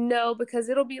 No, because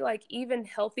it'll be like even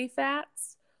healthy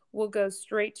fats will go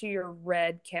straight to your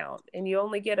red count, and you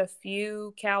only get a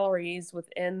few calories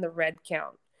within the red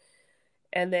count.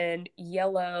 And then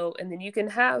yellow, and then you can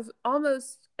have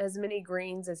almost as many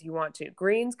greens as you want to.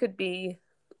 Greens could be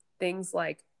things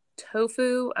like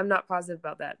tofu. I'm not positive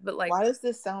about that, but like, Why does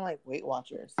this sound like Weight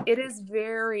Watchers? it is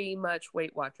very much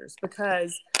Weight Watchers,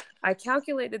 because I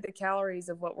calculated the calories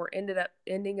of what we're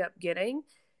ending up getting,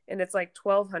 and it's like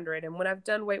 1,200. And when I've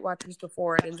done Weight Watchers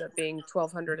before, it ends up being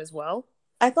 1,200 as well.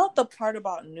 I thought the part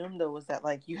about Noom though was that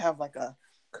like you have like a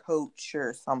coach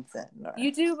or something. Or...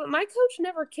 You do, but my coach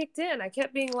never kicked in. I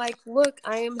kept being like, look,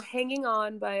 I am hanging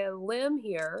on by a limb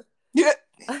here. Yeah.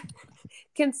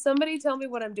 Can somebody tell me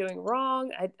what I'm doing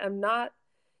wrong? I'm not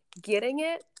getting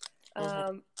it.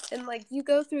 And like, you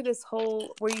go through this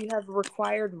whole where you have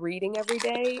required reading every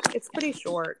day. It's pretty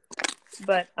short,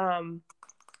 but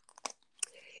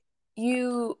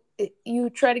you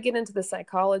try to get into the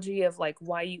psychology of like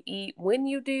why you eat when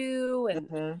you do,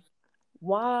 and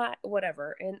why,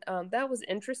 whatever. And that was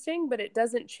interesting, but it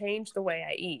doesn't change the way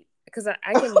I eat, because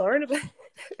I can learn about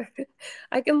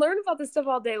I can learn about this stuff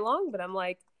all day long, but I'm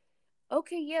like,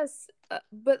 okay, yes,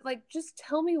 but like, just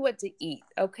tell me what to eat,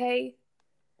 okay?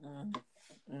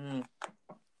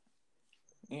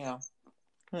 Yeah.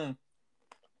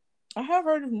 I have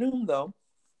heard of Noom though.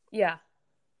 Yeah.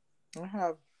 I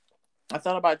have. I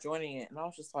thought about joining it, and I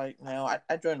was just like, no.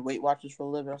 I joined Weight Watchers for a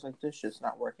living. I was like, this shit's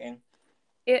not working.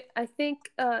 I think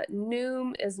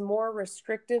Noom is more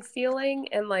restrictive feeling,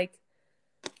 and like,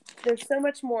 there's so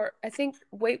much more. I think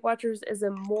Weight Watchers is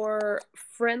a more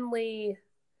friendly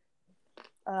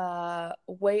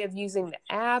way of using the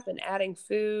app and adding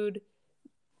food.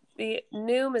 The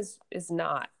Noom is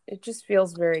not. It just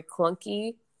feels very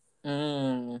clunky.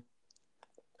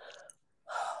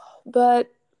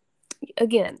 But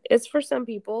again, it's for some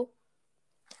people.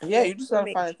 Yeah, you just For gotta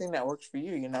me. find a thing that works for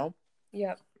you, you know?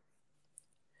 Yep.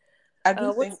 I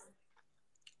do think,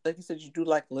 like you said, you do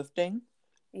like lifting.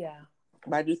 Yeah.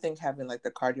 But I do think having like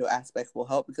the cardio aspect will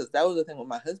help, because that was the thing with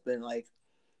my husband. Like,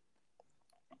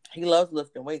 he loves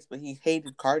lifting weights, but he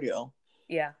hated cardio.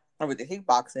 Yeah. Or with the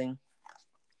kickboxing,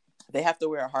 they have to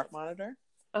wear a heart monitor.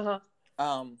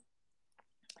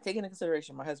 Taking into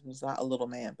consideration, my husband's not a little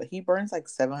man, but he burns like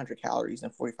 700 calories in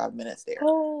 45 minutes there.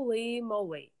 Holy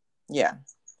moly. Yeah.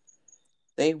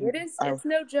 It's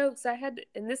no jokes.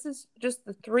 And this is just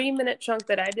the 3-minute chunk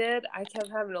that I did. I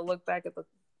kept having to look back at the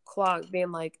clock,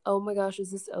 being like, oh my gosh,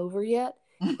 is this over yet?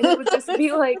 And it would just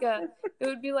be like a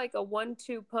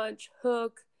 1-2 punch,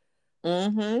 hook,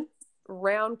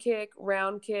 round kick,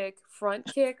 front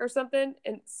kick or something.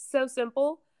 And it's so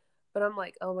simple, but I'm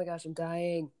like, oh my gosh, I'm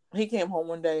dying. He came home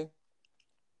one day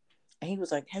and he was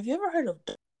like, have you ever heard of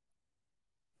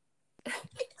he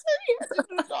said he had to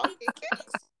do donkey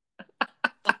kicks.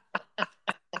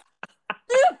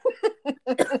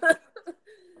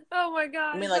 Oh my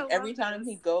gosh. I mean, like, every time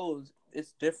he goes,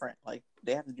 it's different. Like,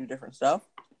 they have to do different stuff.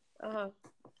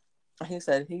 He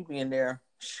said he'd be in there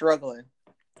struggling,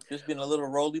 just being a little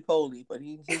roly-poly, but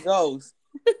he goes.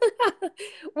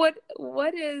 What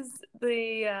is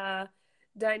the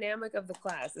dynamic of the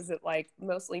class? Is it like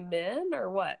mostly men or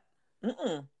what?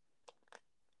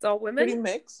 It's all women? Pretty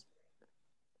mixed.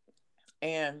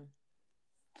 And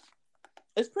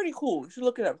it's pretty cool. You should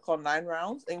look it up. It's called 9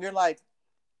 Rounds. And you're like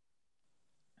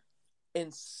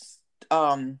in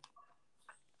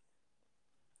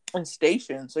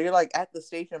station. So you're like at the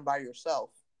station by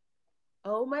yourself.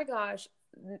 Oh my gosh.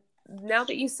 Now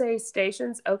that you say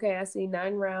stations, okay, I see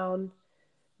 9 round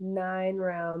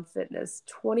fitness.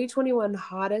 2021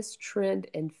 hottest trend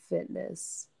in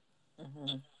fitness.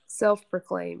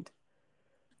 Self-proclaimed.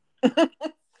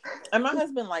 And my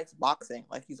husband likes boxing.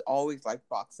 Like, he's always liked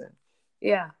boxing.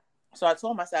 Yeah. So I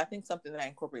told him, I said, I think something that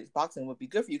incorporates boxing would be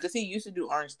good for you. Because he used to do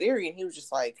Orange Theory, and he was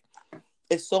just like,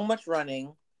 it's so much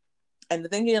running. And the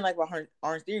thing he didn't like about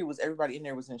Orange Theory was everybody in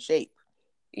there was in shape.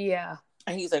 Yeah.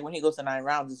 And he's like, when he goes to 9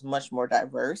 rounds, it's much more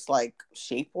diverse, like,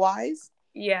 shape-wise.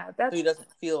 Yeah. So he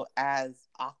doesn't feel as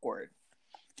awkward.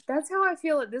 That's how I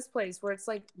feel at this place, where it's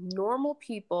like normal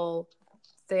people.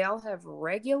 They all have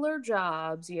regular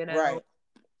jobs, you know. Right.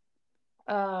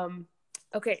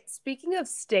 Okay, speaking of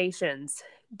stations,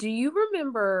 do you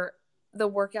remember the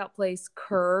workout place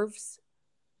Curves?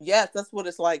 Yes, that's what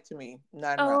it's like to me.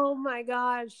 Nine Rock. Oh my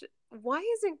gosh. Why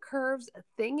isn't Curves a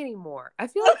thing anymore? I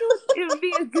feel like it would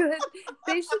be a good,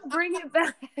 they should bring it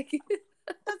back. Because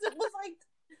it was like,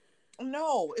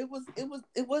 no, it was.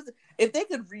 If they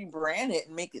could rebrand it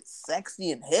and make it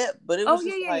sexy and hip, but it Oh was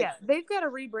yeah, just yeah, like, yeah. They've got a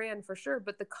rebrand for sure,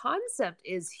 but the concept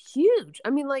is huge. I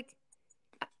mean, like,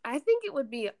 I think it would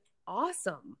be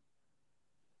awesome.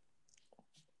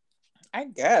 I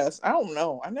guess I don't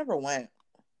know. I never went.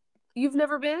 You've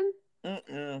never been?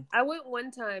 Mm-mm. I went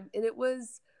one time and it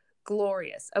was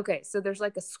glorious. Okay, so there's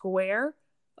like a square,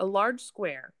 a large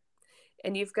square,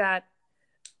 and you've got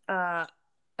uh,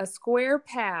 a square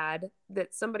pad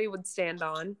that somebody would stand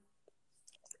on,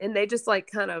 and they just like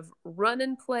kind of run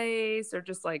in place or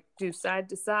just like do side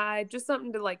to side, just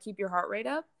something to like keep your heart rate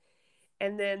up.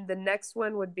 And then the next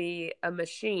one would be a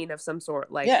machine of some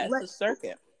sort, like Yeah, it's a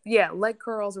circuit. yeah, leg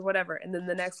curls or whatever. And then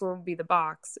the next one would be the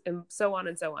box, and so on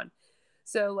and so on.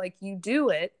 So like you do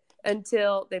it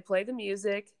until they play the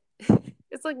music.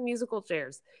 It's like musical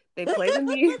chairs. They play the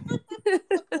music.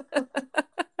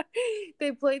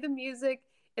 They play the music,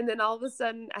 and then all of a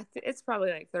sudden, it's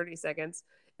probably like 30 seconds,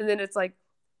 and then it's like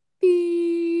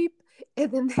beep,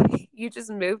 and then you just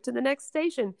move to the next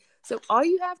station. So all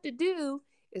you have to do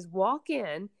is walk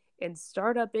in and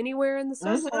start up anywhere in the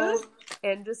circle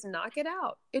and just knock it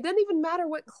out. It doesn't even matter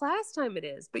what class time it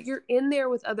is, but you're in there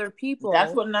with other people.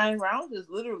 That's what 9 rounds is.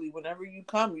 Literally, whenever you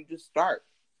come, you just start.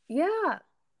 Yeah,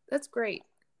 that's great.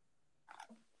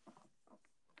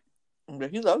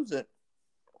 But he loves it.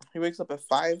 He wakes up at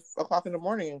 5 o'clock in the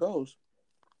morning and goes.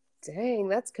 Dang,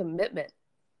 that's commitment.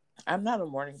 I'm not a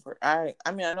morning person.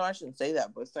 I mean, I know I shouldn't say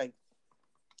that, but it's like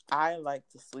I like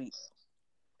to sleep.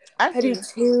 I do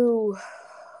too.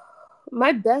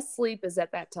 My best sleep is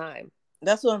at that time.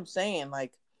 That's what I'm saying.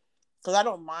 Like, because I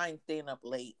don't mind staying up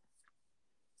late,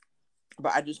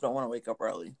 but I just don't want to wake up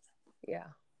early. Yeah.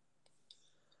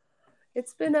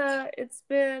 It's been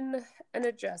an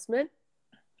adjustment.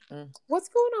 What's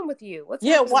going on with you? What's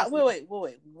wait.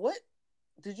 What?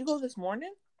 Did you go this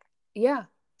morning? Yeah.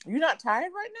 You're not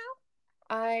tired right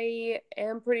now? I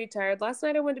am pretty tired. Last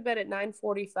night I went to bed at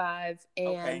 9:45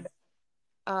 and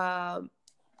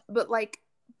but like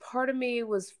part of me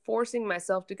was forcing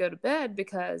myself to go to bed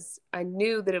because I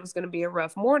knew that it was going to be a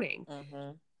rough morning.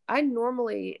 Mm-hmm. I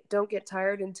normally don't get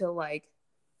tired until like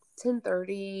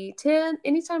 10:30, 10,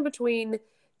 anytime between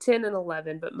 10 and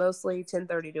 11, but mostly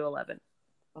 10:30 to 11.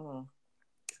 Mm-hmm.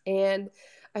 And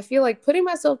I feel like putting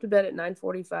myself to bed at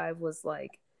 9:45 was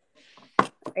like,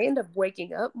 I end up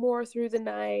waking up more through the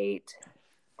night.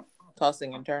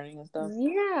 Tossing and turning and stuff?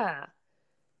 Yeah.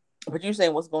 But you're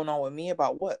saying what's going on with me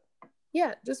about what?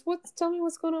 Yeah, just tell me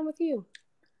what's going on with you.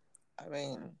 I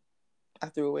mean, I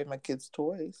threw away my kids'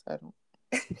 toys. I don't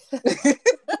I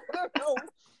don't know.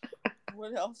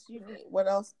 What else you need? What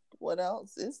else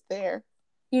is there?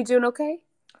 You doing okay?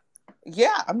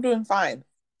 Yeah, I'm doing fine.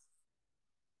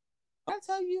 I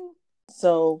tell you.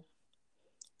 So,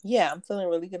 yeah, I'm feeling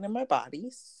really good in my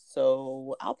body.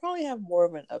 So, I'll probably have more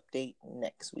of an update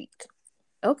next week.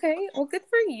 Okay. Well, good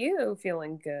for you.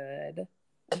 Feeling good.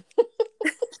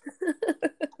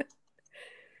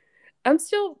 I'm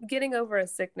still getting over a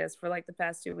sickness for like the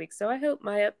past 2 weeks. So, I hope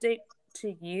my update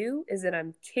to you is that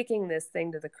I'm kicking this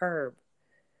thing to the curb.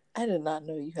 I did not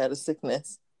know you had a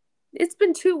sickness. It's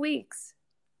been 2 weeks.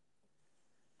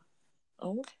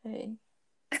 Okay.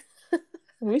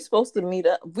 We're supposed to meet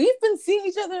up. We've been seeing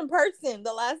each other in person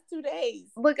the last 2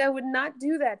 days. Look, I would not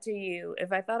do that to you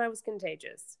if I thought I was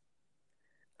contagious.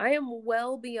 I am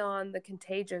well beyond the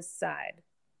contagious side.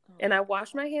 And I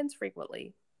wash my hands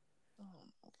frequently.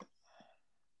 Okay.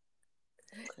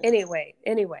 Anyway,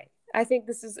 I think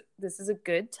this is a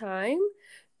good time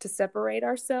to separate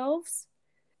ourselves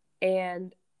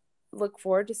and look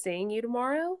forward to seeing you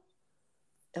tomorrow.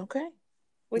 Okay.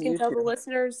 We can tell the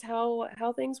listeners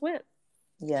how things went.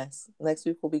 Yes. Next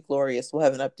week will be glorious. We'll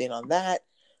have an update on that.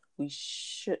 We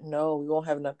won't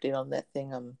have an update on that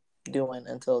thing I'm doing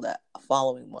until that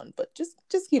following one. But just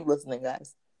keep listening,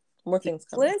 guys. More things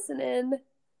coming. Listening.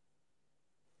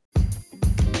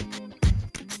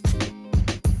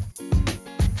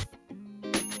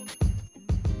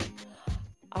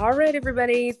 All right,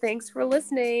 everybody. Thanks for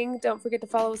listening. Don't forget to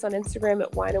follow us on Instagram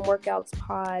at Wine and Workouts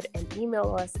Pod and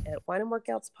email us at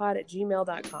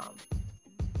wineandworkoutspod@gmail.com.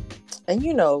 And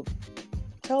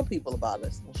tell people about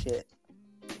us and shit.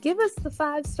 Give us the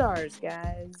 5 stars,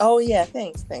 guys. Oh yeah,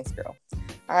 thanks, girl.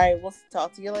 All right, we'll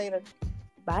talk to you later.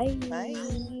 Bye.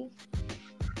 Bye.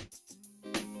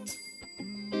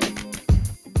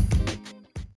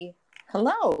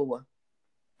 Hello.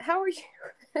 How are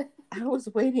you? I was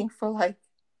waiting for like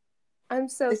I'm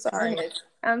so 6 sorry. minutes.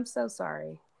 I'm so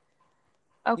sorry.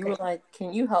 You Okay. were like,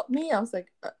 "Can you help me?" I was like,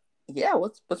 "Yeah.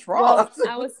 What's wrong?" I Well, was like,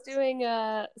 I was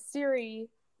doing Siri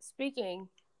speaking.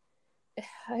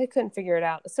 I couldn't figure it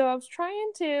out. So I was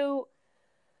trying to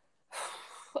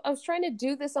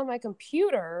do this on my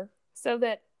computer so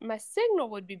that my signal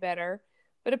would be better,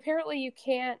 but apparently you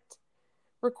can't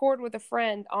record with a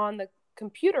friend on the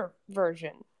computer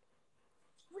version.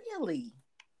 "Really?"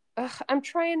 I'm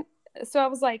trying. So I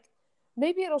was like,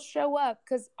 maybe it'll show up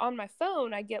because on my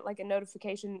phone I get like a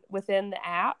notification within the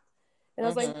app. And I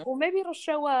was like, Mm-hmm. well, maybe it'll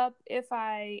show up if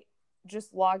I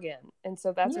just log in. And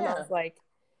so that's when I Yeah. was like,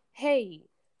 hey,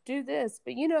 do this.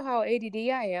 But you know how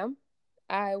ADD I am.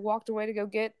 I walked away to go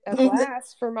get a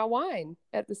glass for my wine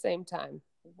at the same time.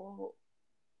 Well,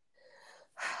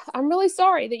 I'm really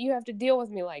sorry that you have to deal with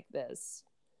me like this.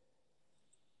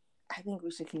 I think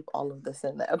we should keep all of this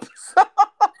in the episode.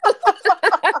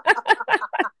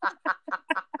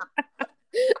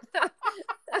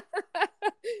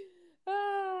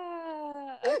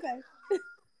 Okay.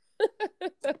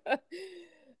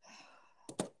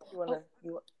 You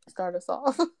want to start us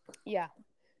off? Yeah.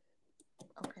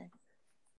 Okay.